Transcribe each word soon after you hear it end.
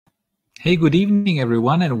Hey, good evening,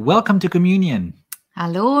 everyone, and welcome to communion.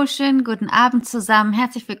 Hallo, schönen guten Abend zusammen.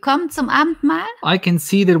 Herzlich willkommen zum Abendmahl. I can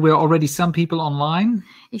see that we're already some people online,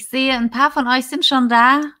 Ich sehe, ein paar von euch sind schon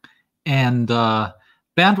da. and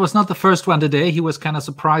Bernd was not the first one today. He was kind of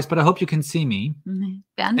surprised, but I hope you can see me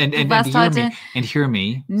Bernd, and du warst hear heute me and hear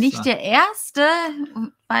me. nicht So, der Erste,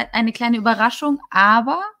 war eine kleine Überraschung,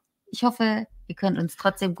 aber ich hoffe, ihr könnt uns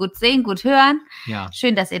trotzdem gut sehen, gut hören. yeah.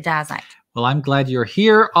 Schön, dass ihr da seid. Well, I'm glad you're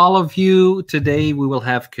here, all of you. Today we will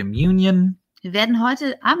have communion, Wir werden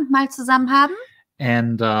heute Abendmahl zusammen haben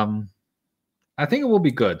and I think it will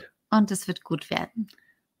be good. und es wird gut werden.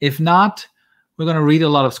 If not, we're going to read a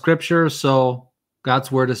lot of scripture, so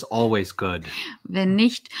God's word is always good. Wenn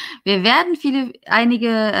nicht, wir werden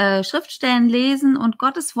einige Schriftstellen lesen und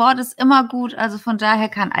Gottes Wort ist immer gut, also von daher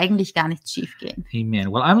kann eigentlich gar nichts schiefgehen.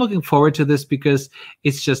 Amen. Well, I'm looking forward to this because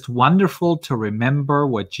it's just wonderful to remember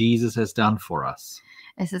what Jesus has done for us.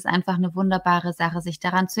 Es ist einfach eine wunderbare Sache, sich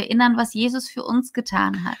daran zu erinnern, was Jesus für uns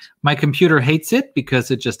getan hat. My computer hates it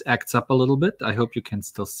because it just acts up a little bit. I hope you can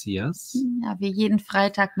still see us. Ja, wie jeden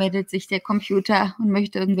Freitag meldet sich der Computer und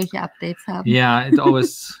möchte irgendwelche Updates haben. Yeah, it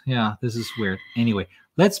always, yeah, this is weird. Anyway,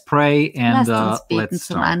 let's pray and Lasst uns beten let's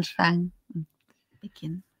zum start. Anfang.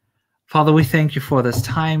 Beginnen. Father, we thank you for this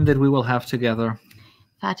time that we will have together.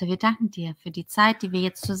 Vater, wir danken dir für die Zeit, die wir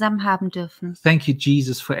jetzt zusammen haben dürfen. Thank you,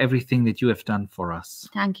 Jesus, for everything that you have done for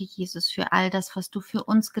us. Danke, Jesus, für all das, was du für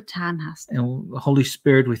uns getan hast. And Holy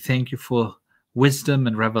Spirit, we thank you for wisdom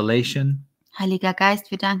and revelation, Heiliger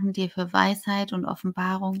Geist, wir danken dir für Weisheit und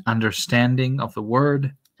Offenbarung, understanding of the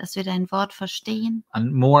word, dass wir dein Wort verstehen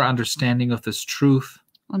and more understanding of this truth.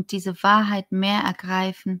 und diese Wahrheit mehr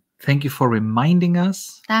ergreifen. Thank you for reminding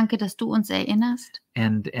us Danke, dass du uns erinnerst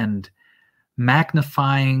and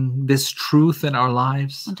magnifying this truth in our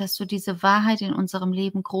lives, und dass du diese Wahrheit in unserem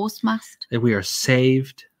Leben groß machst, that we are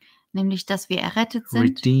saved, nämlich, dass wir errettet sind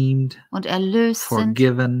redeemed, und erlöst sind,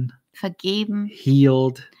 forgiven, vergeben,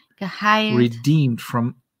 healed, geheilt redeemed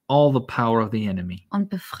from all the power of the enemy. und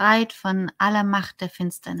befreit von aller Macht der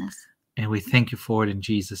Finsternis. And we thank you for it in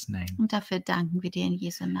Jesus' name. Und dafür danken wir dir in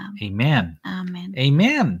Jesu Namen. Amen. Amen.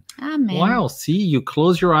 Amen. Amen. Wow. See, you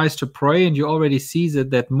close your eyes to pray and you already see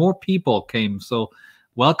that more people came. So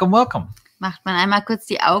welcome, welcome. Macht man einmal kurz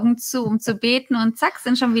die Augen zu, um zu beten und zack,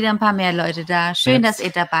 sind schon wieder ein paar mehr Leute da. Schön, dass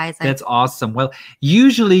ihr dabei seid. That's awesome. Well,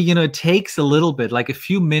 usually, it takes a little bit, like a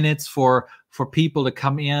few minutes for people to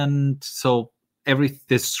come in. So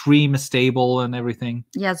the stream is stable and everything.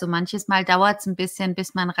 Ja, so manches Mal dauert es ein bisschen,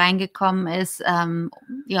 bis man reingekommen ist,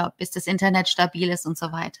 bis das Internet stabil ist und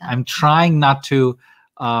so weiter. I'm trying not to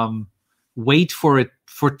wait for it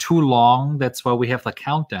for too long. That's why we have the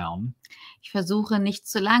countdown. Ich versuche nicht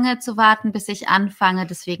zu lange zu warten, bis ich anfange.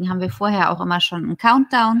 Deswegen haben wir vorher auch immer schon einen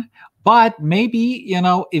Countdown. But maybe,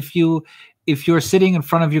 if you're sitting in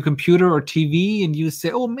front of your computer or TV and you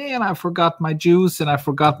say, oh man, I forgot my juice and I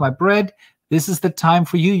forgot my bread. This is the time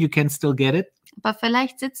for you. You can still get it. Aber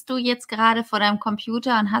vielleicht sitzt du jetzt gerade vor deinem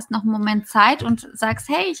Computer und hast noch einen Moment Zeit und sagst,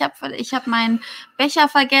 hey, ich hab meinen Becher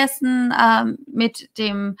vergessen mit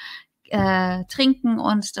dem Trinken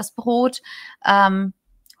und das Brot.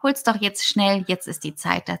 Hol's doch jetzt schnell, jetzt ist die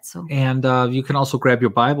Zeit dazu. And you can also grab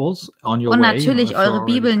your Bibles on your way. Und natürlich if you're eure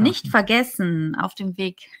already Bibel come. nicht vergessen auf dem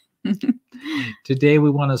Weg. Today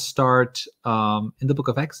we want to start in the book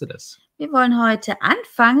of Exodus. Wir wollen heute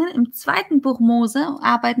anfangen im 2. Buch Mose,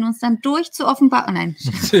 arbeiten uns dann durch zu Offenbarung. Nein.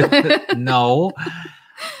 No.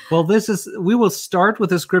 Well, we will start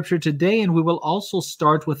with the scripture today, and we will also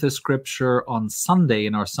start with the scripture on Sunday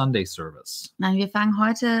in our Sunday service. Nein, wir fangen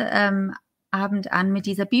heute Abend an mit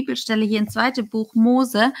dieser Bibelstelle hier im 2. Buch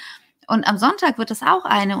Mose. Und am Sonntag wird das auch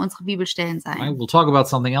eine unserer Bibelstellen sein. We'll talk about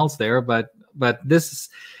something else there, but this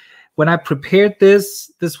is, when I prepared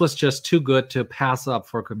this was just too good to pass up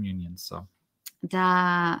for communion. So.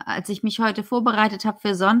 Als ich mich heute vorbereitet habe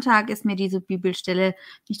für Sonntag, ist mir diese Bibelstelle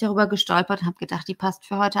nicht darüber gestolpert und habe gedacht, die passt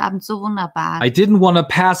für heute Abend so wunderbar. I didn't want to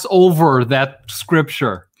pass over that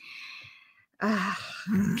scripture.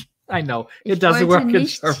 I know, it doesn't work in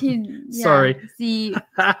German. Sorry. Sie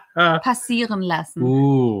passieren lassen.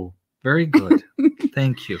 Ooh, very good.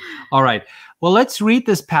 Thank you. All right. Well, let's read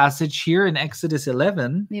this passage here in Exodus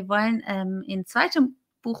 11. Wir wollen in 2.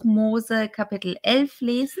 Buch Mose Kapitel 11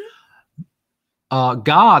 lesen.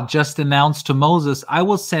 God just announced to Moses, I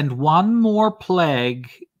will send one more plague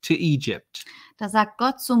to Egypt. Da sagt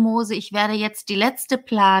Gott zu Mose, ich werde jetzt die letzte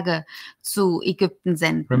Plage zu Ägypten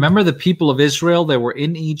senden. Remember the people of Israel, they were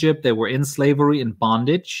in Egypt, they were in slavery and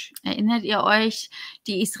bondage. Erinnert ihr euch,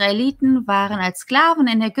 die Israeliten waren als Sklaven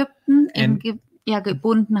in Ägypten in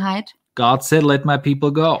Gebundenheit. God said, let my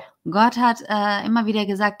people go. Gott hat immer wieder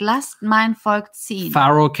gesagt, lasst mein Volk ziehen.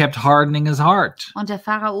 Pharaoh kept hardening his heart. Und der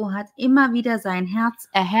Pharao hat immer wieder sein Herz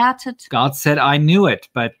erhärtet. God said, I knew it,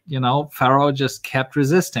 but, Pharaoh just kept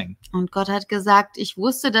resisting. Und Gott hat gesagt, ich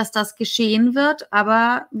wusste, dass das geschehen wird,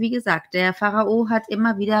 aber wie gesagt, der Pharao hat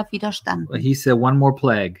immer wieder widerstanden. He said, one more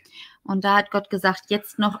plague. Und da hat Gott gesagt,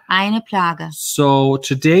 jetzt noch eine Plage. So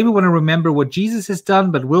today we want to remember what Jesus has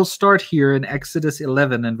done, but we'll start here in Exodus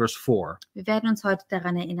 11 and verse 4. Wir werden uns heute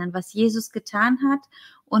daran erinnern, was Jesus getan hat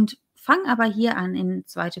und fangen aber hier an in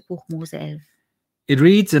 2. Buch Mose 11. It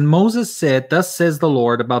reads, And Moses said, Thus says the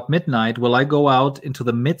Lord, about midnight will I go out into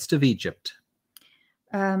the midst of Egypt.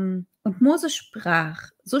 Und Mose sprach,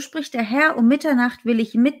 so spricht der Herr, um Mitternacht will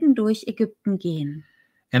ich mitten durch Ägypten gehen.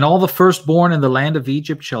 And all the firstborn in the land of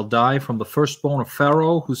Egypt shall die, from the firstborn of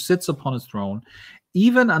Pharaoh, who sits upon his throne,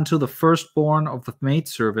 even unto the firstborn of the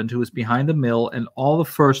maidservant who is behind the mill, and all the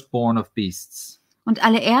firstborn of beasts. Und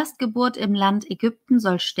alle Erstgeburt im Land Ägypten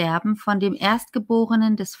soll sterben, von dem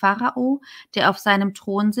Erstgeborenen des Pharao, der auf seinem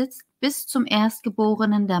Thron sitzt, bis zum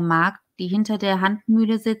Erstgeborenen der Magd, die hinter der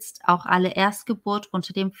Handmühle sitzt, auch alle Erstgeburt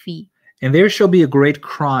unter dem Vieh. And there shall be a great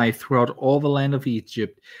cry throughout all the land of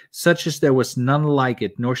Egypt, such as there was none like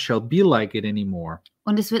it, nor shall be like it any more.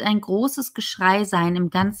 Und es wird ein großes Geschrei sein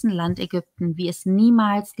im ganzen Land Ägypten, wie es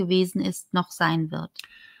niemals gewesen ist, noch sein wird.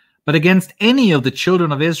 But against any of the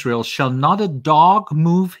children of Israel shall not a dog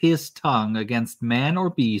move his tongue against man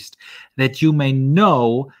or beast, that you may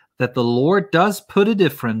know that the Lord does put a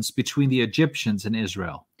difference between the Egyptians and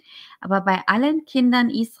Israel. Aber bei allen Kindern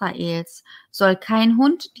Israels soll kein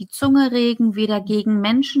Hund die Zunge regen, weder gegen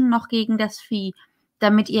Menschen noch gegen das Vieh,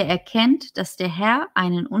 damit ihr erkennt, dass der Herr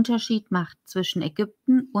einen Unterschied macht zwischen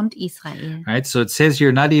Ägypten und Israel. Right, so it says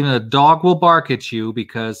here, not even a dog will bark at you,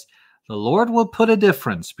 because the Lord will put a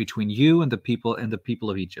difference between you and the people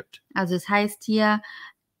of Egypt. Also es heißt hier,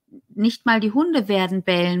 nicht mal die Hunde werden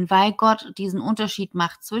bellen, weil Gott diesen Unterschied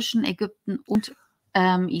macht zwischen Ägypten und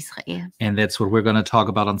Israel. And that's what we're going to talk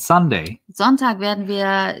about on Sunday. Sonntag werden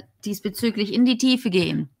wir diesbezüglich in die Tiefe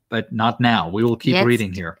gehen. But not now. We will keep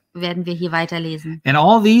reading here. Werden wir hier weiterlesen. And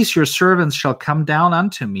all these your servants shall come down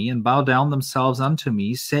unto me and bow down themselves unto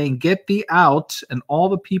me, saying, Get thee out, and all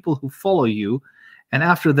the people who follow you, and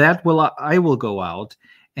after that I will go out.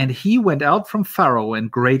 And he went out from Pharaoh in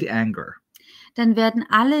great anger. Dann werden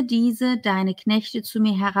alle diese, deine Knechte, zu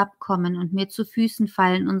mir herabkommen und mir zu Füßen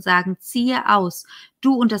fallen und sagen, ziehe aus,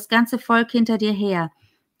 du und das ganze Volk hinter dir her.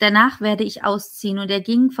 Danach werde ich ausziehen. Und er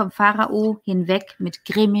ging vom Pharao hinweg mit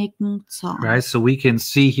grimmigem Zorn. Right, so we can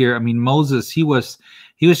see here, Moses, he was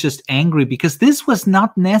just angry because this was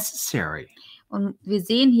not necessary. Und wir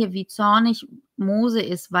sehen hier, wie zornig Mose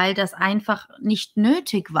ist, weil das einfach nicht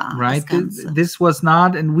nötig war. Right, this was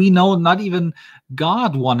not, and we know not even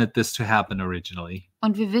God wanted this to happen originally.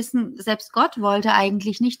 Und wir wissen, selbst Gott wollte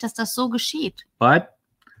eigentlich nicht, dass das so geschieht. But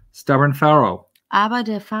stubborn Pharaoh. Aber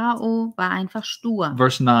der Pharao war einfach stur.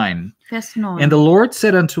 Verse 9. Vers 9. And the Lord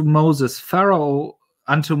said unto Moses, Pharaoh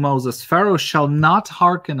shall not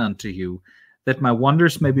hearken unto you, that my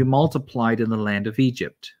wonders may be multiplied in the land of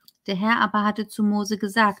Egypt. Der Herr aber hatte zu Mose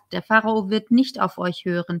gesagt, der Pharao wird nicht auf euch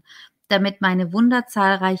hören, damit meine Wunder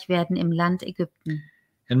zahlreich werden im Land Ägypten.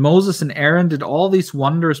 And Moses and Aaron did all these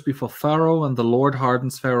wonders before Pharaoh, and the Lord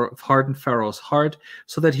hardened Pharaoh's heart,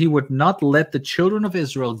 so that he would not let the children of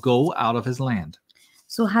Israel go out of his land.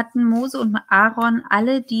 So hatten Mose und Aaron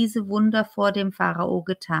alle diese Wunder vor dem Pharao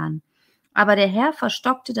getan. Aber der Herr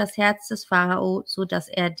verstockte das Herz des Pharao, so dass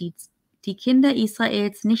er die Kinder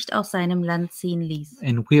Israels nicht aus seinem Land ziehen ließ.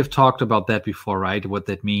 And we have talked about that before, right? What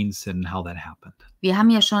that means and how that happened. Wir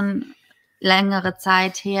haben ja schon längere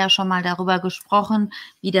Zeit her schon mal darüber gesprochen,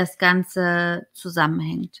 wie das Ganze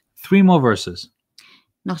zusammenhängt. 3 more verses.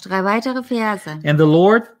 Noch 3 weitere Verse. And the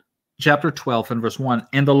Lord, chapter 12 and verse 1,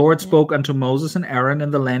 and the Lord spoke unto Moses and Aaron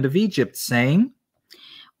in the land of Egypt, saying,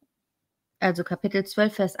 Also Kapitel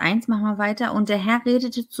 12, Vers 1 machen wir weiter. Und der Herr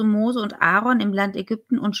redete zu Mose und Aaron im Land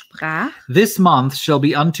Ägypten und sprach, This month shall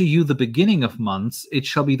be unto you the beginning of months, it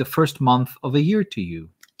shall be the first month of a year to you.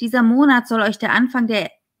 Dieser Monat soll euch der Anfang der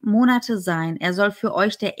Monate sein. Er soll für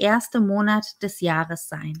euch der erste Monat des Jahres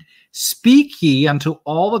sein. Speak ye unto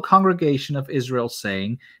all the congregation of Israel,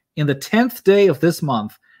 saying, In the 10th day of this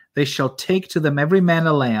month they shall take to them every man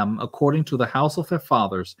a lamb, according to the house of their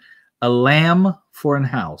fathers, a lamb for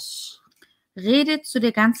an house. Redet zu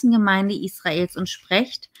der ganzen Gemeinde Israels und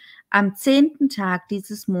sprecht, am 10. Tag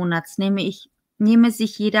dieses Monats nehme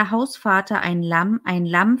sich jeder Hausvater ein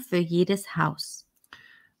Lamm für jedes Haus.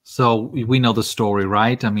 So we know the story,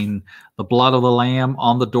 right? The blood of the lamb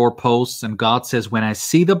on the doorposts, and God says, when I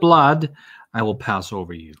see the blood, I will pass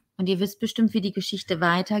over you. Und ihr wisst bestimmt, wie die Geschichte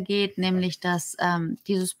weitergeht, nämlich, dass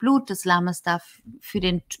dieses Blut des Lammes da für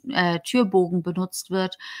den Türbogen benutzt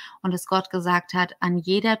wird und dass Gott gesagt hat, an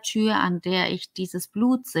jeder Tür, an der ich dieses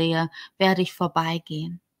Blut sehe, werde ich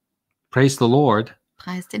vorbeigehen. Praise the Lord,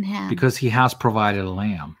 Preis den Herrn. because he has provided a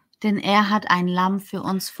lamb. Denn er hat ein Lamm für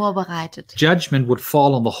uns vorbereitet. Judgment would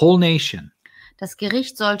fall on the whole nation. Das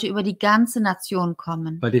Gericht sollte über die ganze Nation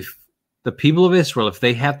kommen. But if the people of Israel, if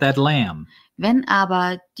they had that lamb, Wenn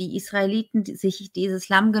aber die Israeliten sich dieses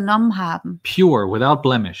Lamm genommen haben, pure, without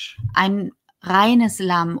blemish, ein reines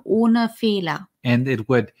Lamm ohne Fehler, and they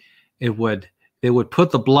would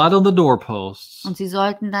put the blood on the doorposts, und sie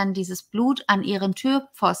sollten dann dieses Blut an ihren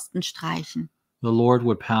Türpfosten streichen, the Lord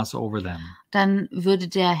would pass over them. dann würde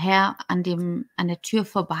der Herr an der Tür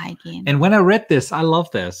vorbeigehen. And when I read this, I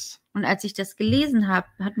love this. Und als ich das gelesen habe,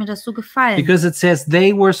 hat mir das so gefallen. Because it says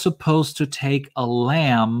they were supposed to take a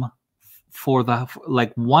lamb for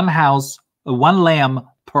one lamb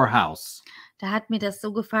per house. Da hat mir das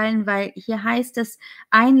so gefallen, weil hier heißt es,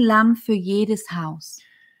 ein Lamm für jedes Haus.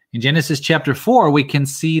 In Genesis chapter 4, we can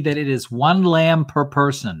see that it is one lamb per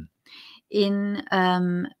person. In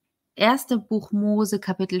 1. Buch Mose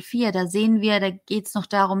Kapitel 4, da sehen wir, da geht es noch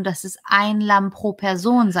darum, dass es ein Lamm pro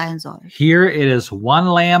Person sein soll. Here it is one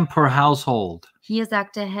lamb per household. Hier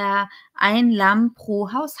sagt der Herr, ein Lamm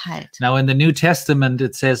pro Haushalt. Now in the New Testament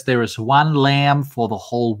it says there is one lamb for the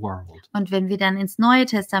whole world. Und wenn wir dann ins Neue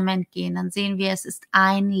Testament gehen, dann sehen wir, es ist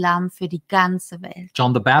ein Lamm für die ganze Welt.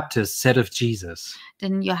 John the Baptist said of Jesus,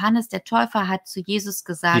 Denn Johannes der Täufer hat zu Jesus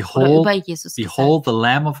gesagt, Behold, oder über Jesus behold the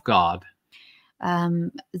Lamb of God,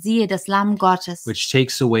 siehe das Lamm Gottes, which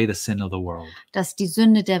takes away the sin of the world. das die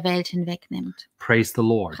Sünde der Welt hinwegnimmt. Praise the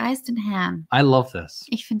Lord. Preis den Herrn. I love this.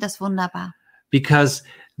 Ich finde das wunderbar. Because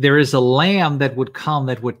there is a lamb that would come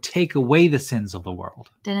that would take away the sins of the world.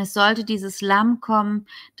 Denn es sollte dieses Lamm kommen,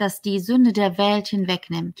 das die Sünde der Welt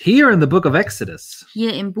hinwegnimmt. Here in the book of Exodus,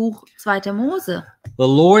 Hier im Buch 2. Mose, the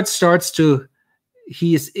Lord starts to,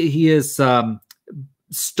 he is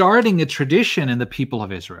starting a tradition in the people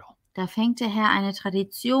of Israel. da fängt der Herr eine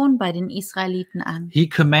Tradition bei den Israeliten an. He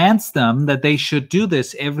commands them that they should do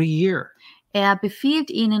this every year. Er befiehlt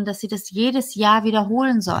ihnen, dass sie das jedes Jahr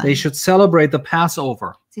wiederholen They sollen. should celebrate the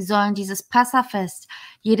Passover. Sie sollen dieses Passafest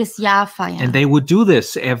jedes Jahr And feiern. they would do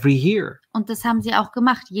this every year. Und das haben sie auch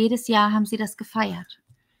gemacht. Jedes Jahr haben sie das gefeiert.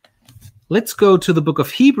 Let's go to the book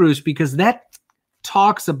of Hebrews because that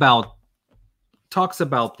talks about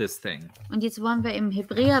this thing. Und jetzt wollen wir im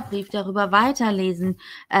Hebräerbrief darüber weiterlesen,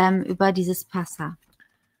 über dieses Passa.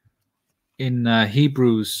 In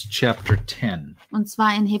Hebrews chapter 10. Und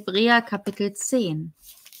zwar in Hebräer Kapitel 10.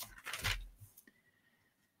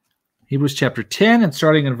 Hebrews chapter 10 and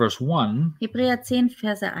starting in verse 1 Hebräer 10,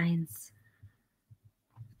 Verse 1.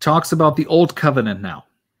 talks about the old covenant now.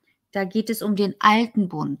 Da geht es um den alten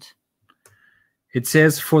Bund. It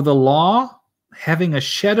says, "For the law, having a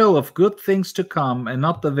shadow of good things to come and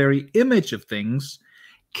not the very image of things,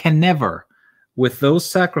 can never, with those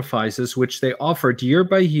sacrifices which they offered year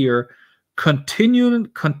by year, continually.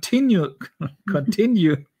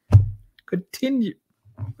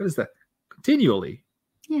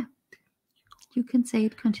 Yeah. You can say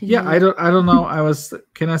it continually. Yeah, I don't know.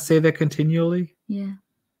 Can I say that continually? Yeah.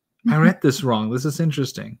 I read this wrong. This is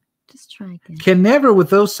interesting. Just try again. Can never, with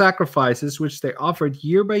those sacrifices which they offered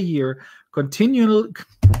year by year, continually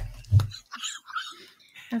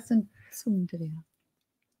Das ist ein Zungendreher.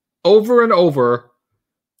 over and over,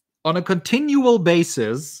 on a continual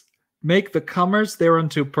basis, make the comers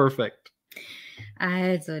thereunto perfect.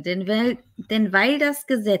 Also, denn weil das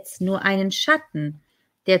Gesetz nur einen Schatten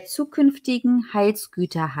der zukünftigen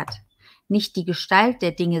Heilsgüter hat, nicht die Gestalt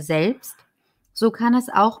der Dinge selbst, so kann es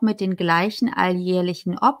auch mit den gleichen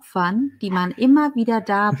alljährlichen Opfern, die man immer wieder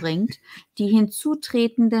darbringt, die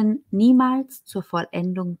Hinzutretenden niemals zur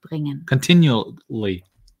Vollendung bringen. Continually.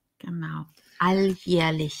 Genau,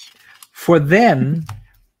 alljährlich. For then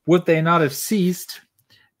would they not have ceased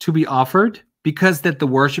to be offered, because that the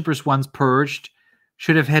worshippers once purged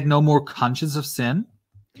should have had no more conscience of sin?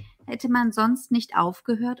 Hätte man sonst nicht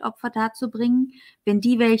aufgehört, Opfer darzubringen, wenn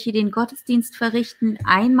die, welche den Gottesdienst verrichten,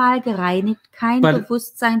 einmal gereinigt, kein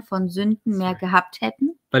Bewusstsein von Sünden mehr gehabt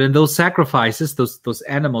hätten? But in those sacrifices, those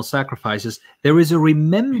animal sacrifices, there is a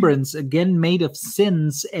remembrance again made of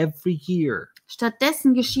sins every year.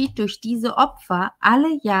 Stattdessen geschieht durch diese Opfer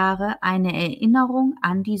alle Jahre eine Erinnerung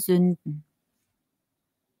an die Sünden.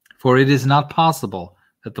 For it is not possible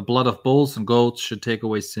that the blood of bulls and goats should take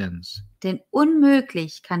away sins. Denn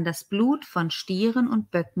unmöglich kann das Blut von Stieren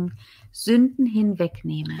und Böcken Sünden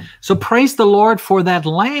hinwegnehmen. So praise the Lord for that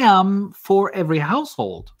lamb for every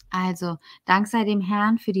household. Also, Dank sei dem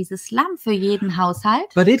Herrn für dieses Lamm für jeden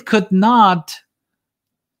Haushalt. But it could not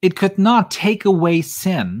take away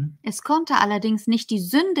sin. Es konnte allerdings nicht die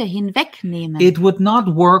Sünde hinwegnehmen. It would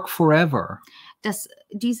not work forever.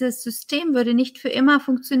 Dieses System würde nicht für immer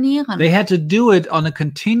funktionieren. They had to do it on a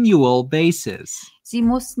continual basis. Sie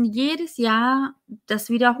mussten jedes Jahr das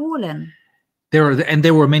wiederholen. There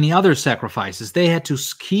were many other sacrifices. They had to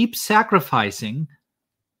keep sacrificing.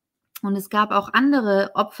 Und es gab auch andere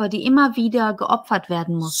Opfer, die immer wieder geopfert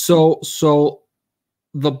werden mussten. So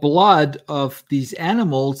the blood of these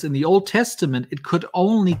animals in the Old Testament, it could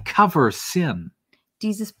only cover sin.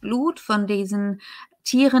 Dieses Blut von diesen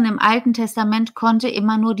Tieren im Alten Testament konnte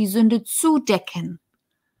immer nur die Sünde zudecken.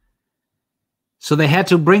 So they had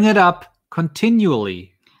to bring it up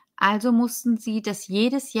continually. Also mussten sie das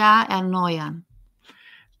jedes Jahr erneuern.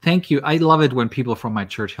 Thank you. I love it when people from my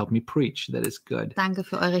church help me preach. That is good. Danke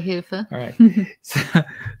für eure Hilfe. All right.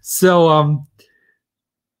 So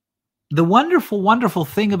the wonderful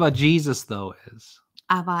thing about Jesus, though,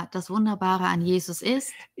 Aber das Wunderbare an Jesus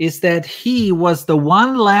is that he was the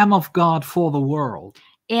one Lamb of God for the world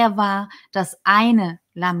er war das eine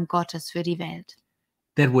Lamm Gottes für die Welt.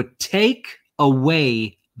 that would take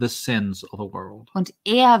away the sins of the world. Und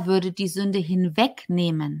er würde die Sünde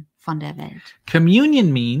hinwegnehmen von der Welt.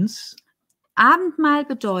 Communion means Abendmahl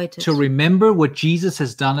bedeutet, to remember what Jesus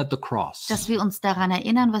has done at the cross. dass wir uns daran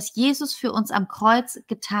erinnern, was Jesus für uns am Kreuz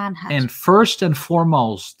getan hat. And first and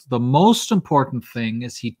foremost, the most important thing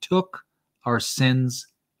is he took our sins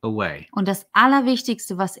away. Und das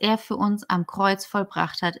Allerwichtigste, was er für uns am Kreuz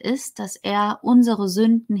vollbracht hat, ist, dass er unsere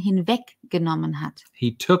Sünden hinweggenommen hat.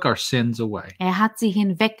 He took our sins away. Er hat sie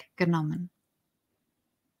hinweggenommen.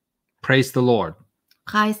 Praise the Lord.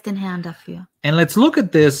 Preis den Herrn dafür. And let's look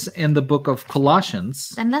at this in the book of Colossians.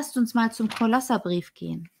 Dann lasst uns mal zum Kolosserbrief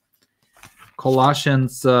gehen.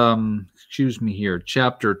 Colossians,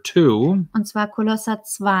 chapter 2. Und zwar Kolosser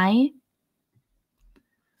 2.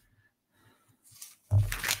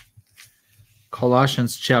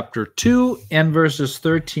 Colossians chapter 2 and verses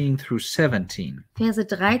 13 through 17. Verse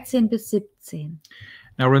 13 bis 17.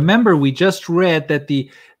 Now remember, we just read that the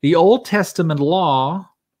Old Testament law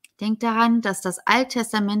Denkt daran, dass das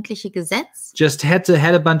alttestamentliche Gesetz just had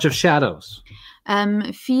a bunch of shadows.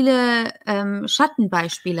 viele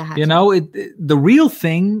Schattenbeispiele hat. You know, the real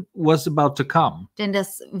thing was about to come. Denn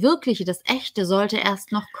das Wirkliche, das Echte sollte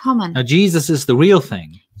erst noch kommen. Now Jesus is the real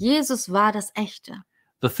thing. Jesus war das Echte.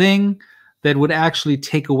 The thing that would actually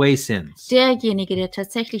take away sins. Derjenige, der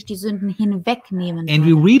tatsächlich die Sünden hinwegnehmen And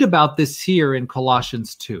we würde. read about this here in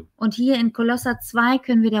Colossians 2. Und hier in Kolosser 2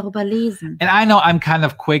 können wir darüber lesen. And I know I'm kind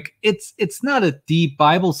of quick. It's not a deep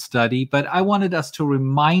Bible study, but I wanted us to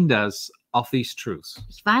remind us of these truths.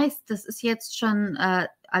 Ich weiß, das ist jetzt schon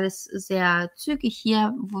alles sehr zügig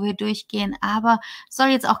hier, wo wir durchgehen, aber es soll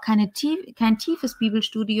jetzt auch kein tiefes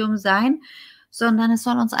Bibelstudium sein, sondern es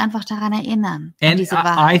soll uns einfach daran erinnern, an And diese I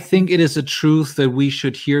Wahrheit. think it is a truth that we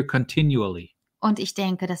should hear continually. Und ich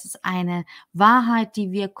denke, das ist eine Wahrheit,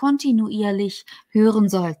 die wir kontinuierlich hören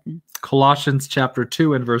sollten. Colossians chapter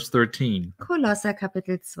 2 and verse 13. Kolosser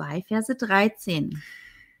Kapitel 2, Verse 13.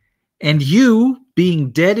 And you,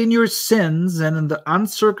 being dead in your sins and in the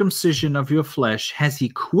uncircumcision of your flesh, has he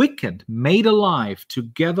quickened, made alive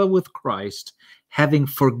together with Christ, having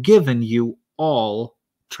forgiven you all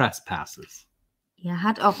trespasses. Er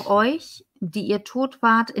hat auch euch, die ihr tot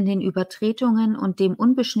wart in den Übertretungen und dem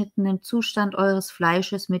unbeschnittenen Zustand eures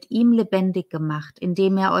Fleisches, mit ihm lebendig gemacht,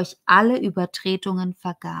 indem er euch alle Übertretungen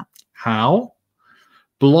vergab. How?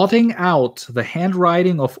 Blotting out the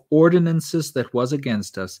handwriting of ordinances that was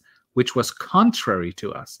against us, which was contrary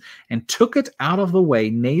to us, and took it out of the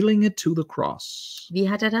way, nailing it to the cross. Wie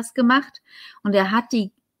hat er das gemacht? Und er hat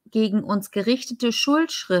die gegen uns gerichtete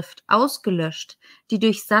Schuldschrift ausgelöscht, die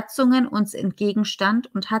durch Satzungen uns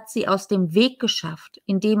entgegenstand, und hat sie aus dem Weg geschafft,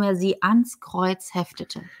 indem er sie ans Kreuz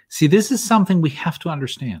heftete. See, this is something we have to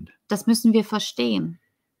understand. Das müssen wir verstehen.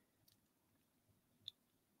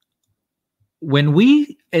 When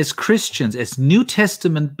we as Christians, as New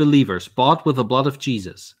Testament believers, bought with the blood of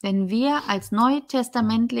Jesus, Wenn wir als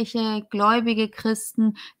neutestamentliche gläubige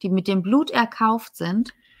Christen, die mit dem Blut erkauft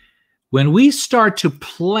sind, when we start to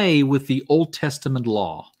play with the Old Testament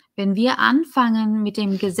law, wenn wir anfangen, mit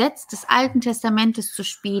dem Gesetz des Alten Testamentes zu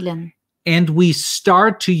spielen and we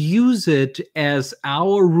start to use it as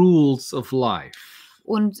our rules of life,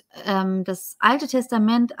 und das Alte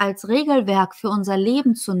Testament als Regelwerk für unser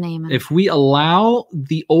Leben zu nehmen, if we allow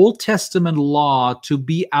the Old Testament law to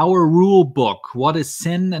be our rule book, what is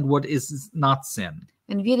sin and what is not sin,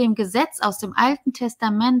 wenn wir dem Gesetz aus dem Alten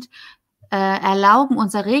Testament erlauben,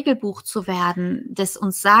 unser Regelbuch zu werden, das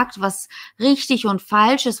uns sagt, was richtig und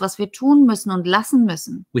falsch ist, was wir tun müssen und lassen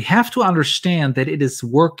müssen, we have to understand that it is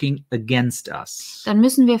working against us. dann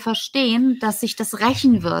müssen wir verstehen, dass sich das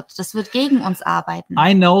rächen wird. Das wird gegen uns arbeiten.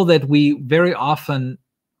 I know that we very often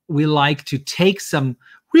we like to take some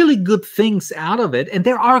really good things out of it, and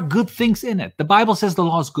there are good things in it. The Bible says the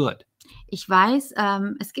law is good. Ich weiß,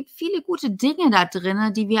 es gibt viele gute Dinge da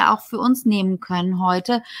drin, die wir auch für uns nehmen können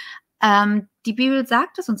heute. Die Bibel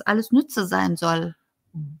sagt, dass uns alles Nütze sein soll.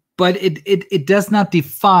 But it does not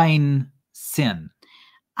define sin.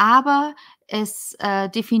 Aber es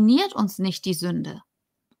definiert uns nicht die Sünde.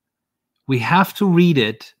 We have to read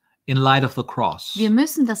it in light of the cross. Wir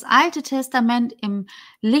müssen das Alte Testament im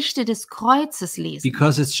Lichte des Kreuzes lesen,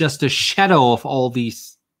 Because it's just a shadow of all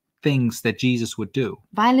these things that Jesus would do.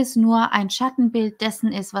 weil es nur ein Schattenbild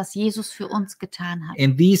dessen ist, was Jesus für uns getan hat.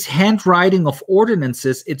 In these handwriting of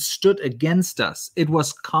ordinances, it stood against us. It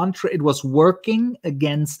was working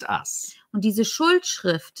against us. Und diese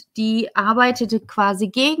Schuldschrift, die arbeitete quasi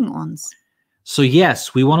gegen uns. So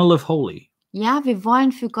yes, we want to live holy. Ja, wir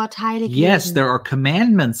wollen für Gott heilig Yes, leben. there are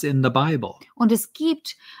commandments in the Bible. Und es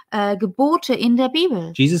gibt Gebote in der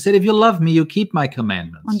Bibel. Jesus said, if you love me, you keep my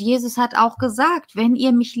commandments. Und Jesus hat auch gesagt, wenn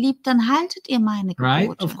ihr mich liebt, dann haltet ihr meine Right?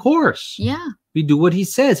 Gebote. Of course. Ja, We do what he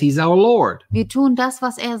says. He's our Lord. wir tun das,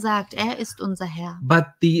 was er sagt. Er ist unser Herr. But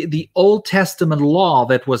the Old Testament law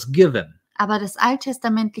that was given Aber das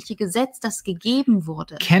alttestamentliche Gesetz, das gegeben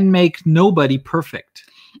wurde, can make nobody perfect.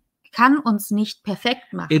 kann uns nicht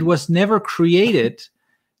perfekt machen. It was never created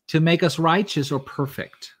to make us righteous or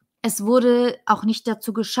perfect. Es wurde auch nicht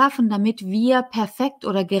dazu geschaffen, damit wir perfekt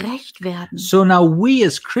oder gerecht werden. So now we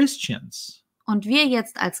as Christians Und wir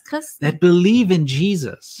jetzt als Christen, that believe in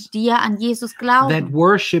Jesus, die ja an Jesus that glauben,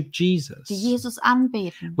 worship Jesus, die Jesus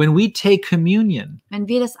anbeten, when we take communion, wenn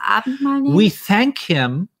wir das Abendmahl nehmen, we thank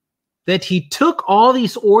him that he took all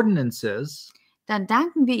these ordinances dann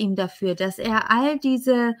danken wir ihm dafür, dass er all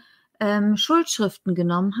diese Schuldschriften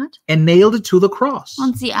genommen hat and nailed it to the cross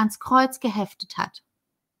und sie ans Kreuz geheftet hat,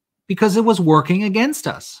 because it was working against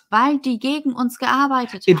us. weil die gegen uns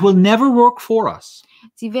gearbeitet It will haben. never work for us.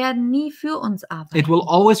 Sie werden nie für uns It arbeiten, will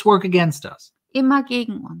always work against us. immer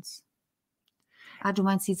gegen uns. Ah, du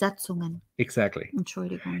meinst die Satzungen. Exactly.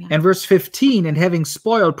 Entschuldigung, ja. And verse 15, and having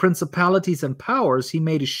spoiled principalities and powers, he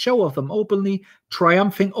made a show of them openly,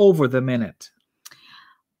 triumphing over them in it.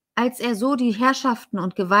 Als er so die Herrschaften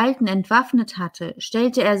und Gewalten entwaffnet hatte,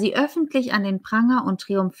 stellte er sie öffentlich an den Pranger und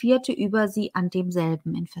triumphierte über sie an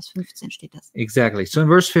demselben. In Vers 15 steht das. Exactly. So in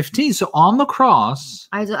verse 15, so on the cross,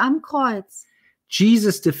 Also am Kreuz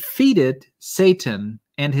Jesus defeated Satan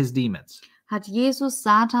and his demons. hat Jesus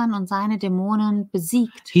Satan und seine Dämonen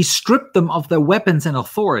besiegt. He stripped them of their weapons and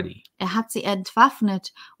authority Er hat sie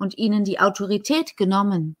entwaffnet und ihnen die Autorität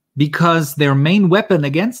genommen. because their main weapon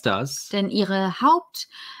against us Denn ihre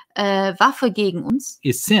Hauptwaffe gegen uns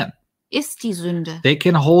is sin. ist die Sünde. They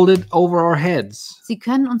can hold it over our heads. Sie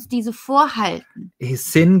können uns diese vorhalten. His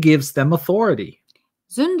sin gives them authority.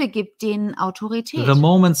 Sünde gibt denen Autorität. The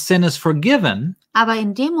moment sin is forgiven, Aber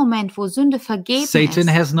in dem Moment, wo Sünde vergeben Satan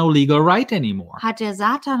ist, has no legal right anymore. hat der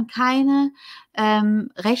Satan keine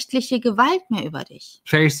rechtliche Gewalt mehr über dich.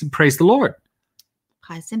 Praise the Lord.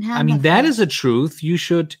 Preis den I Herrn mean, dafür. that is a truth you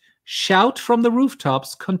should shout from the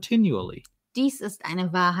rooftops continually. Dies ist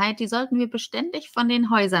eine Wahrheit, die sollten wir beständig von den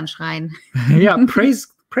Häusern schreien. Yeah, praise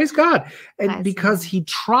God. And Praise because the he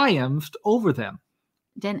triumphed over them.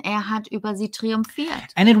 Denn er hat über sie triumphiert.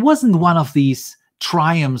 And it wasn't one of these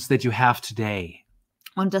triumphs that you have today,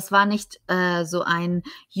 Und das war nicht so ein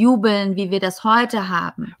Jubeln, wie wir das heute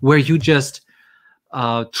haben, where you just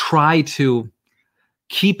try to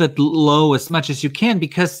keep it low as much as you can,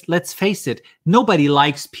 because let's face it, nobody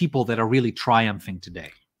likes people that are really triumphing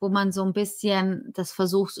today. wo man so ein bisschen das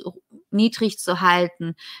versucht, so niedrig zu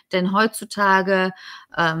halten. Denn heutzutage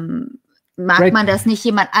mag Right. man das nicht,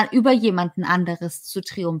 über jemanden anderes zu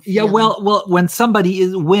triumphieren. Yeah, well, when somebody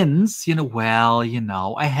wins,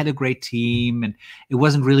 I had a great team and it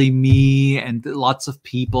wasn't really me and lots of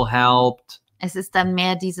people helped. Es ist dann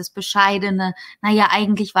mehr dieses bescheidene, naja,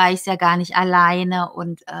 eigentlich war ich es ja gar nicht alleine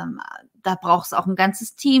und da braucht es auch ein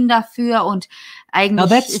ganzes Team dafür und eigentlich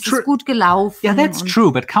that's ist true. es gut gelaufen. Yeah, that's und,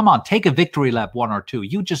 true, but come on, take a victory lap, 1 or 2.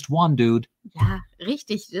 You just won, dude. Ja,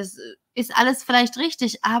 richtig, das ist alles vielleicht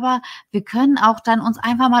richtig, aber wir können auch dann uns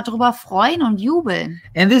einfach mal drüber freuen und jubeln.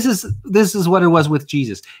 And this is what it was with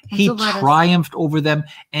Jesus. He so war das. triumphed over them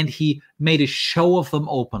and he made a show of them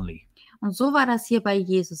openly. Und so war das hier bei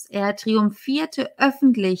Jesus. Er triumphierte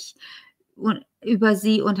öffentlich über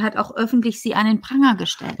sie und hat auch öffentlich sie an den Pranger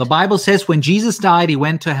gestellt. The Bible says when Jesus died, he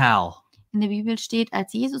went to hell. In der Bibel steht,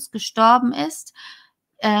 als Jesus gestorben ist,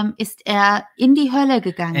 ist er in die Hölle And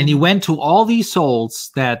he gegangen. went to all these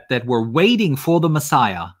souls that were waiting for the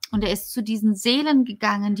Messiah. Und er ist zu diesen Seelen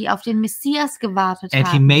gegangen, die auf den Messias gewartet And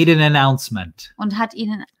he haben. made an announcement. Und hat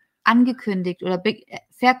ihnen angekündigt oder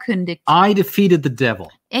verkündigt: I defeated the devil.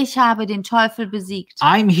 Ich habe den Teufel besiegt.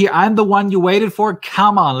 I'm here. I'm the one you waited for.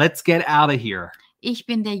 Come on, let's get out of here. Ich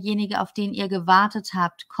bin derjenige, auf den ihr gewartet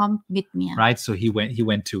habt. Kommt mit mir. Right? So he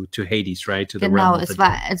went to Hades, right? To the Genau, realm of the es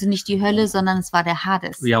war dead. also nicht die Hölle, sondern es war der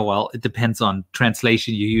Hades. Yeah, well, it depends on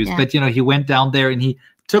translation you use. Yeah. But he went down there and he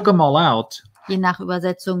took them all out, Je nach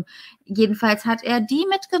Übersetzung. Jedenfalls hat er die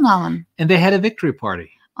mitgenommen. and they had a victory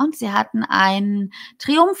party Und sie hatten einen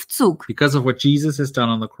Triumphzug because of what Jesus has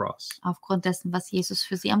done on the cross. aufgrund dessen, was Jesus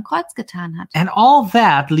für sie am Kreuz getan hat. And all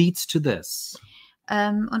that leads to this.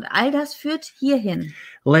 Und all das führt hierhin.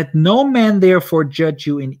 Let no man therefore judge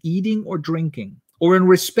you in eating or drinking, or in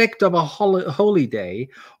respect of a holy day,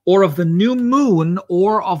 or of the new moon,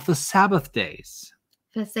 or of the Sabbath days.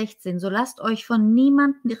 Vers 16. So lasst euch von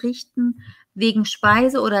niemandem richten wegen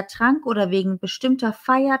Speise oder Trank oder wegen bestimmter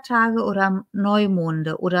Feiertage oder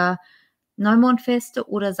Neumonde oder Neumondfeste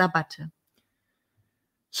oder Sabbate.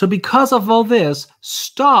 So because of all this,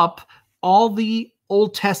 stop all the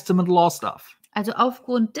Old Testament law stuff. Also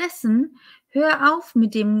aufgrund dessen, hör auf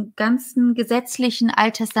mit dem ganzen gesetzlichen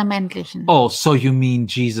Alttestamentlichen. Oh, so you mean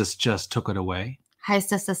Jesus just took it away?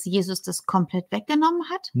 Heißt das, dass Jesus das komplett weggenommen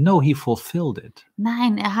hat? No, he fulfilled it.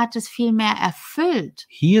 Nein, er hat es vielmehr erfüllt.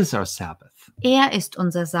 He is our Sabbath. Er ist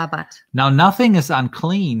unser Sabbat. Now, nothing is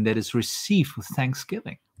unclean that is received with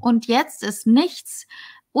thanksgiving. Und jetzt ist nichts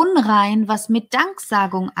unrein, was mit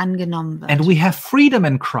Danksagung angenommen And wird. we have freedom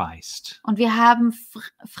in Christ. Und wir haben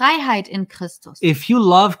Freiheit in Christus. If you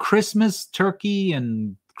love Christmas turkey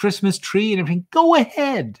and Christmas tree and everything, go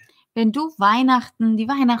ahead. Wenn du Weihnachten, die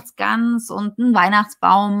Weihnachtsgans und einen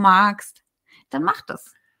Weihnachtsbaum magst, dann mach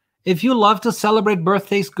das. If you love to celebrate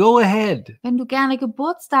birthdays, go ahead. Wenn du gerne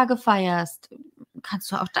Geburtstage feierst, kannst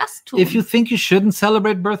du auch das tun. If you think you shouldn't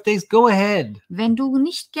celebrate birthdays, go ahead. Wenn du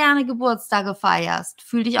nicht gerne Geburtstage feierst,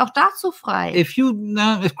 fühl dich auch dazu frei. If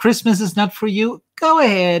Christmas is not for you, go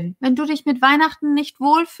ahead. Wenn du dich mit Weihnachten nicht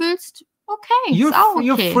wohlfühlst, okay, ist auch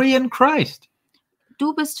You're okay. free in Christ.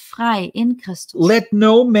 Du bist frei in Christus. Let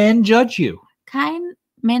no man judge you. Kein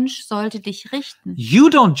Mensch sollte dich richten. You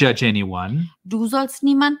don't judge anyone, Du sollst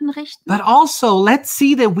niemanden richten, but also let's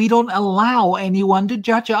see that we don't allow anyone to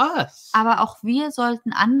judge us. aber auch wir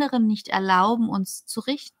sollten anderen nicht erlauben, uns zu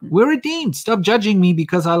richten. We're redeemed. Stop judging me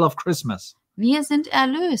because I love Christmas. Wir sind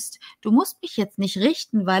erlöst. Du musst mich jetzt nicht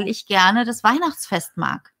richten, weil ich gerne das Weihnachtsfest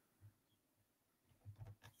mag.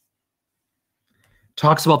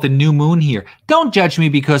 Talks about the new moon here. Don't judge me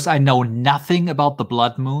because I know nothing about the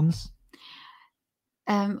blood moons.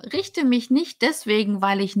 Richte mich nicht deswegen,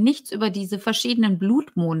 weil ich nichts über diese verschiedenen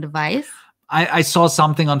Blutmonde weiß. I saw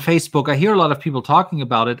something on Facebook. I hear a lot of people talking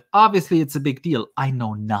about it. Obviously, it's a big deal. I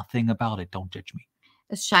know nothing about it. Don't judge me.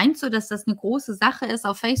 Es scheint so, dass das eine große Sache ist.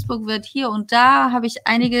 Auf Facebook wird hier und da, habe ich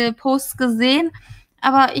einige Posts gesehen.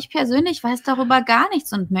 Aber ich persönlich weiß darüber gar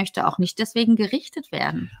nichts und möchte auch nicht deswegen gerichtet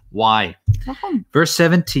werden. Why? Warum? Verse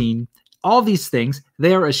 17, all these things,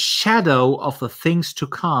 they are a shadow of the things to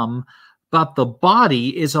come, but the body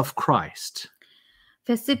is of Christ.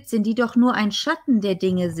 Vers 17, die doch nur ein Schatten der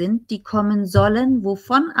Dinge sind, die kommen sollen,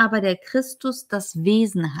 wovon aber der Christus das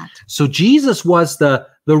Wesen hat. So Jesus was the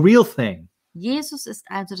real thing. Jesus ist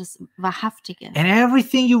also das Wahrhaftige. And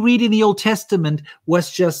everything you read in the Old Testament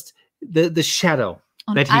was just the shadow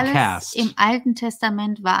Und that he alles cast. im Alten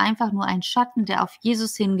Testament war einfach nur ein Schatten, der auf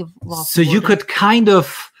Jesus hingeworfen So you wurde. could kind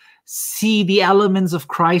of see the elements of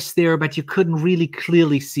Christ there, but you couldn't really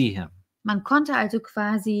clearly see him. Man konnte also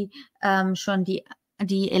quasi schon die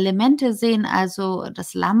Elemente sehen, also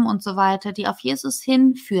das Lamm und so weiter, die auf Jesus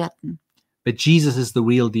hinführten. But Jesus is the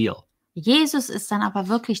real deal. Jesus ist dann aber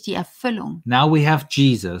wirklich die Erfüllung. Now we have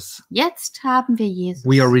Jesus. Jetzt haben wir Jesus.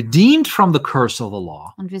 We are redeemed from the curse of the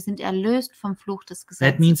law. Und wir sind erlöst vom Fluch des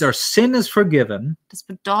That means Gesetzes. our sin is forgiven, Das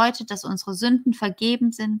bedeutet, dass unsere Sünden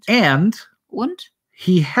vergeben sind. and Und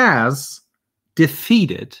he has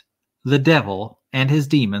defeated the devil and his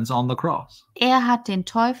demons on the cross. er hat den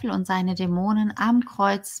Teufel und seine Dämonen am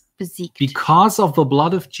Kreuz besiegt. Because of the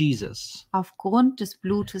blood of Jesus, Aufgrund des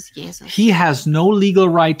Blutes Jesus. he has no legal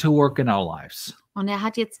right to work in our lives Und er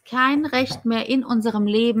hat jetzt kein Recht mehr in unserem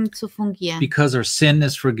Leben zu fungieren, because our sin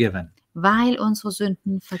is forgiven. weil unsere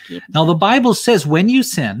Sünden vergeben Now the sind. Bible says when you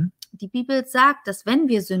sin, Die Bibel sagt, dass wenn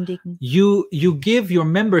wir sündigen, you give your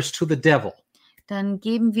members to the devil. dann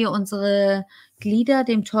geben wir unsere Glieder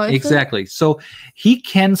dem Teufel. Exactly. So he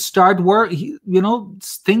can start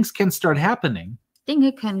things can start happening.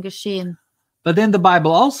 Dinge können geschehen. But then the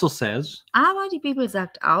Bible also says, Aber die Bibel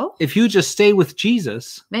sagt auch, if you just stay with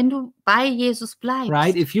Jesus, wenn du bei Jesus bleibst,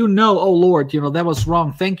 right? If you know, oh Lord, that was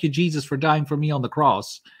wrong. Thank you, Jesus, for dying for me on the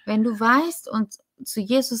cross. wenn du weißt und zu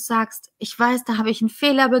Jesus sagst, ich weiß, da habe ich einen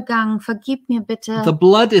Fehler begangen, vergib mir bitte. The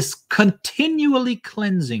blood is continually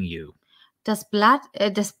cleansing you. Das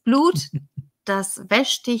Blut, das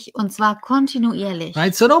wäscht dich und zwar kontinuierlich.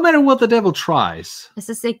 Right? So no matter what the devil tries, Es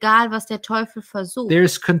ist egal, was der Teufel versucht.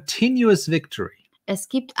 there's continuous victory. Es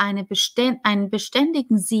gibt einen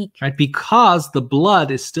beständigen Sieg, Right? Because the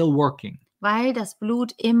blood is still working. weil das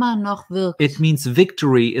Blut immer noch wirkt. It means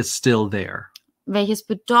victory is still there. Welches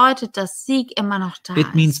bedeutet, dass Sieg immer noch da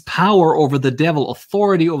It means ist. power over the devil,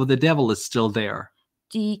 authority over the devil is still there.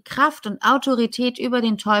 Die Kraft und Autorität über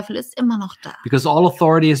den Teufel ist immer noch da. Because all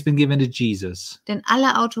authority has been given to Jesus. Denn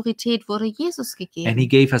alle Autorität wurde Jesus And he gegeben.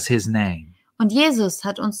 gave us his name. Und Jesus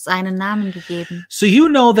hat uns seinen Namen gegeben. So you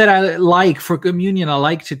know that for communion, I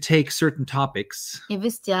like to take certain topics. Ihr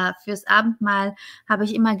wisst ja, fürs Abendmahl habe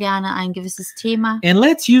ich immer gerne ein gewisses Thema. And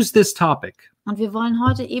let's use this topic. Und wir wollen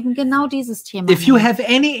heute eben genau dieses Thema If you nehmen. have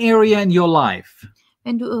any area in your life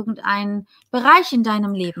Wenn du irgendeinen Bereich in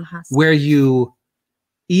deinem Leben hast, where you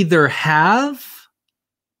either have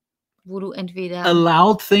wo du entweder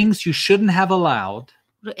allowed things you shouldn't have allowed,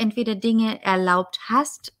 Dinge erlaubt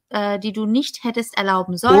hast, die du nicht hättest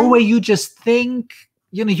erlauben or sollen, where you just think,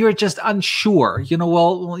 you're just unsure,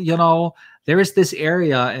 there is this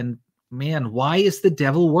area and man, why is the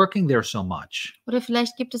devil working there so much? oder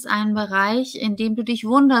vielleicht gibt es einen Bereich, in dem du dich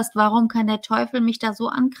wunderst, warum kann der Teufel mich da so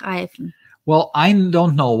angreifen? Well, I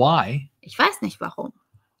don't know why, Ich weiß nicht warum,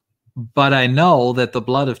 but I know that the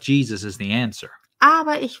blood of Jesus is the answer.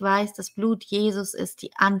 aber ich weiß, das Blut Jesus ist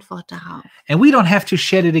die Antwort darauf. And we don't have to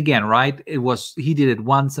shed it again, right? He did it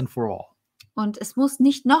once and for all. Und es muss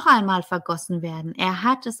nicht noch einmal vergossen werden. Er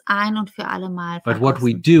hat es ein und für alle Mal But what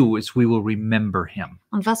we vergossen. do is we will remember him.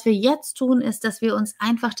 Und was wir jetzt tun, ist, dass wir uns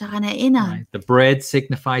einfach daran erinnern. Right? The bread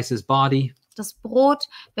signifies his body, Das Brot,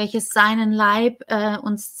 welches seinen Leib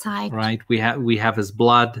uns zeigt, right? We have his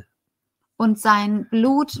blood, und sein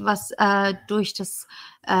Blut, was durch das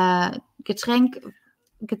Getränk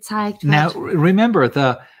gezeigt Now, wird. remember,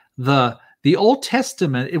 the Old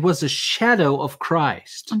Testament, it was a shadow of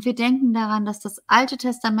Christ. Und wir denken daran, dass das Alte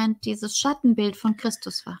Testament dieses Schattenbild von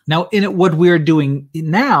Christus war. Now, what we are doing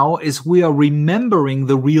now is we are remembering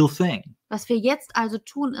the real thing. Was wir jetzt also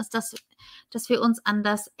tun, ist, dass wir uns an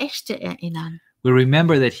das Echte erinnern. We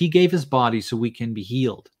remember that he gave his body so we can be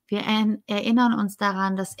healed. Wir erinnern uns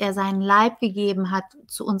daran, dass er seinen Leib gegeben hat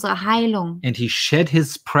zu unserer Heilung. And he shed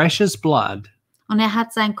his precious blood Und er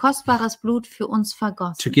hat sein kostbares Blut für uns to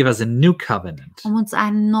vergossen, give us a new covenant. um uns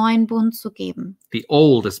einen neuen Bund zu geben. The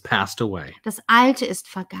old is passed away, Das Alte ist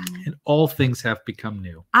vergangen. and all things have become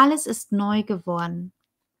new. Alles ist neu geworden.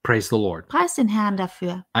 Praise the Lord. Preis den Herrn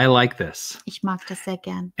dafür. I like this, Ich mag das sehr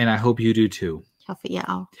gern. and I hope you do too. Ich hoffe, ihr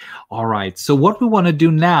auch. All right, so what we want to do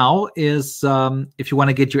now is, if you want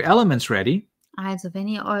to get your elements ready, Also, wenn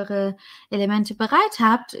ihr eure Elemente bereit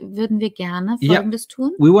habt, würden wir gerne Ja. Folgendes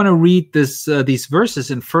tun. we want to read these verses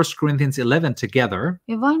in 1 Corinthians 11 together.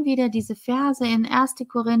 Wir wollen wieder diese Verse in 1.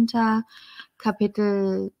 Korinther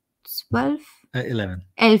Kapitel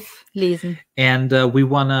 11 lesen. And we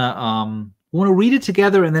want to read it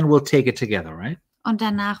together, and then we'll take it together, right? Und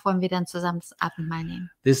danach wollen wir dann zusammen das Abendmahl nehmen.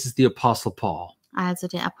 This is the Apostle Paul. Also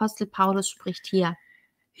der Apostel Paulus spricht hier.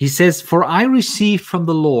 He says, "For I received from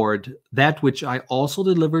the Lord that which I also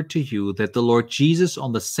delivered to you, that the Lord Jesus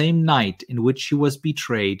on the same night in which he was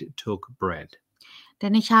betrayed took bread.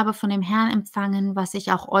 Denn ich habe von dem Herrn empfangen, was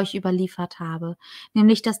ich auch euch überliefert habe,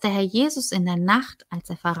 nämlich dass der Herr Jesus in der Nacht, als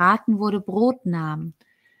er verraten wurde, Brot nahm.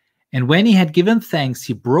 And when he had given thanks,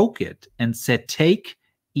 he broke it and said, 'Take,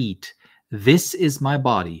 eat. This is my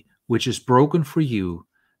body, which is broken for you.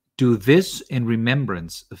 Do this in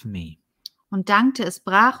remembrance of me.'" Und dankte es,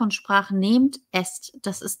 brach und sprach, nehmt, esst,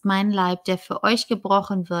 das ist mein Leib, der für euch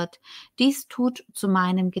gebrochen wird. Dies tut zu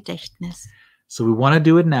meinem Gedächtnis. So we want to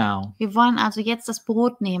do it now. Wir wollen also jetzt das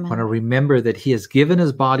Brot We want to nehmen, remember that he has given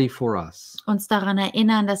his body for us, uns daran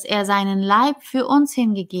erinnern, dass er seinen Leib für uns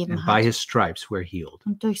hingegeben and by hat. his stripes we're healed.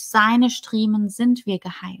 Und durch seine Striemen sind wir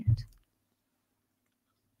geheilt.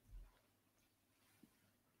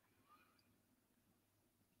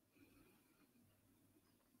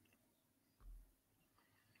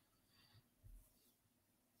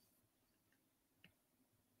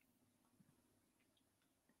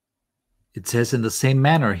 It says, "In the same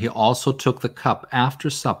manner, he also took the cup after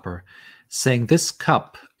supper, saying, "This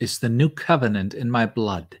cup is the new covenant in my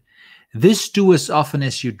blood. This do as often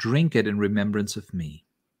as you drink it in remembrance of me."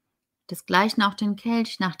 Desgleichen auch den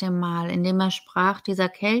Kelch nach dem Mahl, indem er sprach, dieser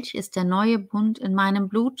Kelch ist der neue Bund in meinem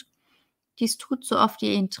Blut. Dies tut so oft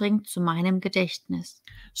ihr ihn trinkt zu meinem Gedächtnis.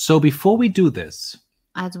 So before we do this,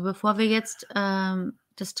 Also bevor wir jetzt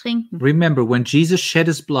das trinken, remember, when Jesus shed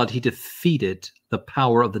his blood, he defeated the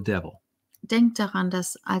power of the devil. denkt daran,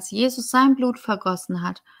 dass als Jesus sein Blut vergossen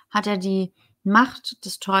hat, hat er die Macht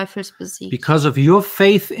des Teufels besiegt. Because of your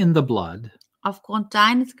faith in the blood, Aufgrund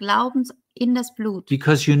deines Glaubens in das Blut,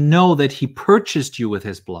 because you know that he purchased you with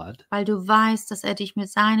his blood, weil du weißt, dass er dich mit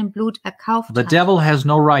seinem Blut erkauft the hat, devil has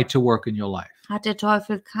no right to work in your life. hat der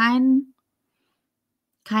Teufel kein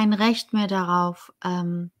Recht mehr darauf,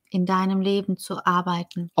 in deinem Leben zu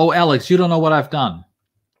arbeiten. Oh, Alex, you don't know what I've done.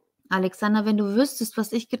 Alexander, wenn du wüsstest,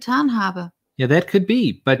 was ich getan habe. Yeah, that could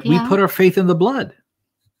be, but we Ja. put our faith in the blood.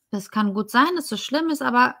 Das kann gut sein, dass es so schlimm ist,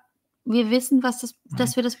 aber wir wissen,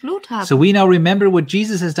 dass wir das Blut haben. So we now remember what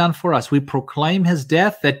Jesus has done for us. We proclaim his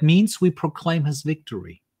death. That means we proclaim his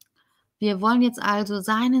victory. Wir wollen jetzt also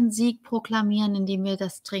seinen Sieg proklamieren, indem wir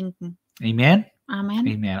das trinken. Amen? Amen.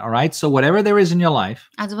 Amen. All right, so whatever there is in your life,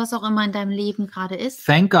 Also was auch immer in deinem Leben gerade ist,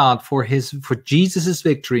 thank God for Jesus'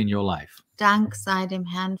 victory in your life Dank sei dem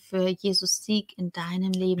Herrn für Jesus Sieg in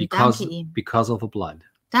deinem Leben. Danke ihm. because of the blood.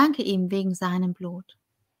 Danke ihm wegen seinem Blut.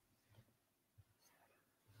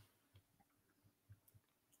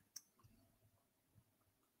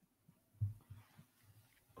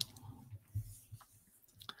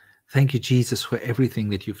 Thank you, Jesus, for everything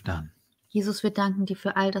that you've done. Jesus, wir danken dir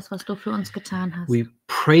für all das, was du für uns getan hast. We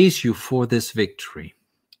praise you for this victory.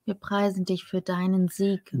 Wir preisen dich für deinen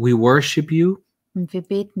Sieg We worship you. und wir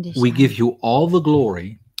beten dich We an. give you all the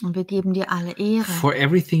glory Und wir geben dir alle Ehre for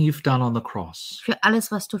everything you've done on the cross. für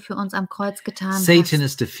alles, was du für uns am Kreuz getan Satan hast.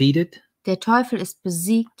 is defeated. Der Teufel ist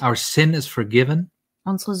besiegt, Our sin is forgiven.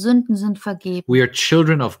 unsere Sünden sind vergeben. We are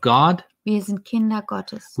children of God. Wir sind Kinder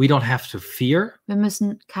Gottes. We don't have to fear. Wir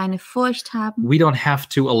müssen keine Furcht haben We don't have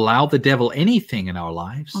to allow the devil anything in our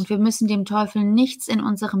lives und wir müssen dem Teufel nichts in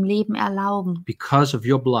unserem Leben erlauben, because of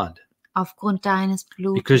your blood. aufgrund deines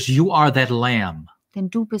Blutes. Because you are that lamb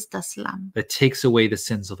Denn du bist das Lamm, that takes away the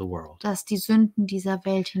sins of the world. das die Sünden dieser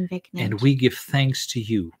Welt And hinwegnimmt. we give thanks to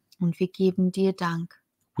you. Und wir geben dir Dank.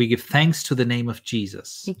 We give thanks to the name of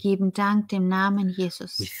Jesus. Wir geben Dank dem Namen We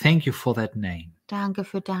Jesus. thank you for that name. Danke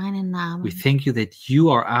für deinen We Namen. thank you that you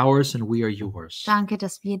are ours and we are yours. Danke,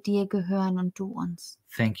 dass wir dir gehören und du uns.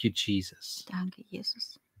 Thank you, Jesus. Danke,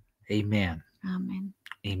 Jesus. Amen. Amen.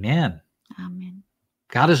 Amen. Amen.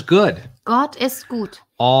 God is good Gott ist gut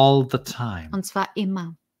all the time. und zwar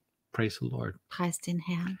immer. Praise the Lord. Preis den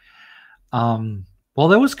Herrn. Well,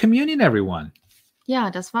 that was communion, everyone. Ja,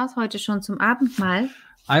 das war's heute schon zum Abendmahl.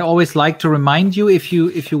 I always like to remind you, if you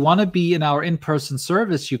want to be in our in-person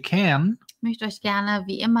service, you can. Ich möchte euch gerne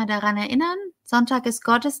wie immer daran erinnern, Sonntag ist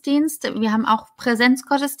Gottesdienst. Wir haben auch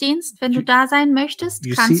Präsenzgottesdienst. Wenn du da sein möchtest,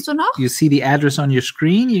 kannst du noch. You see the address on your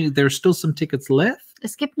screen. There's still some tickets left.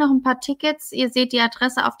 Es gibt noch ein paar Tickets. Ihr seht die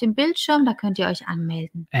Adresse auf dem Bildschirm. Da könnt ihr euch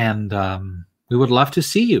anmelden. And we would love to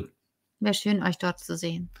see you. Wäre schön, euch dort zu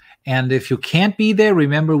sehen. And if you can't be there,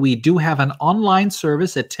 remember we do have an online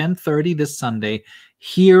service at 10:30 this Sunday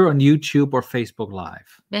here on YouTube or Facebook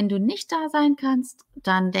Live. Wenn du nicht da sein kannst,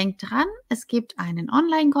 dann denk dran, es gibt einen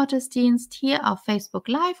Online-Gottesdienst hier auf Facebook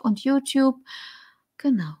Live und YouTube.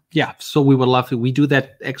 Genau. Yeah, so we would love to. We do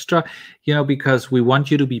that extra, because we want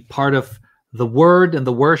you to be part of the word and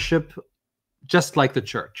the worship, just like the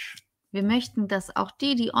church. Wir möchten, dass auch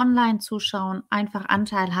die online zuschauen, einfach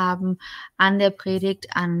Anteil haben an der Predigt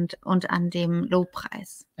und an dem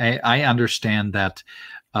Lobpreis. I understand that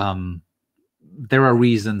there are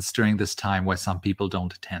reasons during this time why some people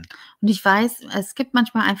don't attend. Und ich weiß, es gibt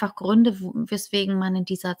manchmal einfach Gründe, weswegen man in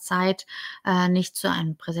dieser Zeit nicht zu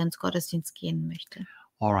einem Präsenzgottesdienst gehen möchte.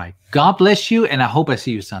 All right. God bless you, and I hope I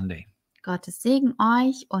see you Sunday. Gottes Segen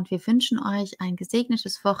euch und wir wünschen euch ein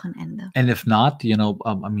gesegnetes Wochenende. And if not,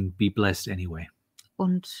 be blessed anyway.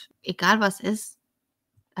 Und egal was ist,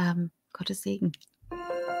 Gottes Segen.